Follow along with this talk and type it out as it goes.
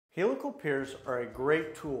Helical piers are a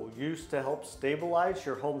great tool used to help stabilize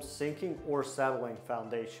your home's sinking or settling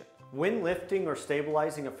foundation. When lifting or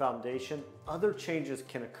stabilizing a foundation, other changes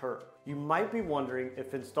can occur. You might be wondering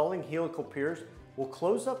if installing helical piers will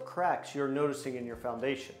close up cracks you're noticing in your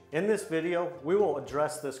foundation. In this video, we will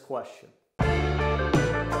address this question.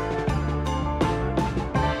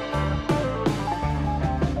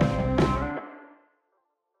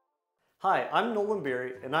 Hi, I'm Nolan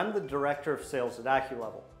Beery, and I'm the Director of Sales at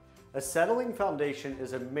AccuLevel. A settling foundation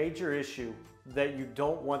is a major issue that you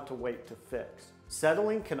don't want to wait to fix.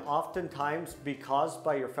 Settling can oftentimes be caused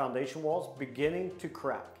by your foundation walls beginning to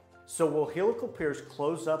crack. So will helical piers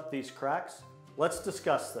close up these cracks? Let's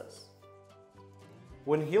discuss this.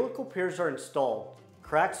 When helical piers are installed,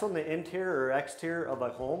 cracks on the interior or exterior of a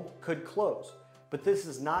home could close, but this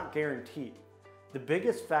is not guaranteed. The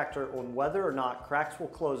biggest factor on whether or not cracks will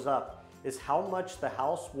close up is how much the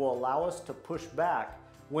house will allow us to push back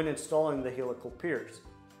when installing the helical piers.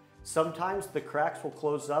 Sometimes the cracks will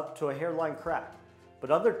close up to a hairline crack, but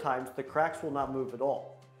other times the cracks will not move at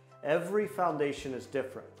all. Every foundation is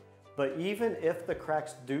different, but even if the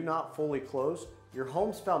cracks do not fully close, your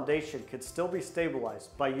home's foundation could still be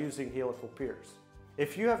stabilized by using helical piers.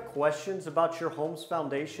 If you have questions about your home's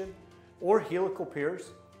foundation or helical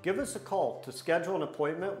piers, give us a call to schedule an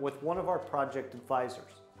appointment with one of our project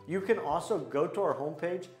advisors. You can also go to our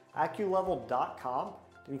homepage, AccuLevel.com,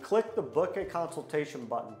 and click the Book a Consultation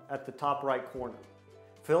button at the top right corner.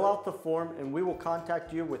 Fill out the form and we will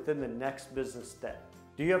contact you within the next business day.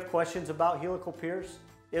 Do you have questions about helical piers?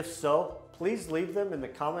 If so, please leave them in the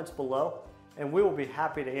comments below and we will be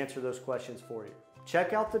happy to answer those questions for you.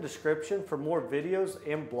 Check out the description for more videos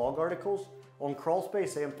and blog articles on crawl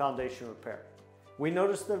space and foundation repair. We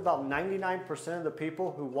noticed that about 99% of the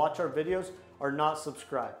people who watch our videos are not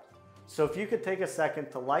subscribed. So if you could take a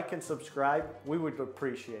second to like and subscribe, we would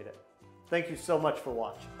appreciate it. Thank you so much for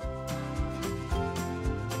watching.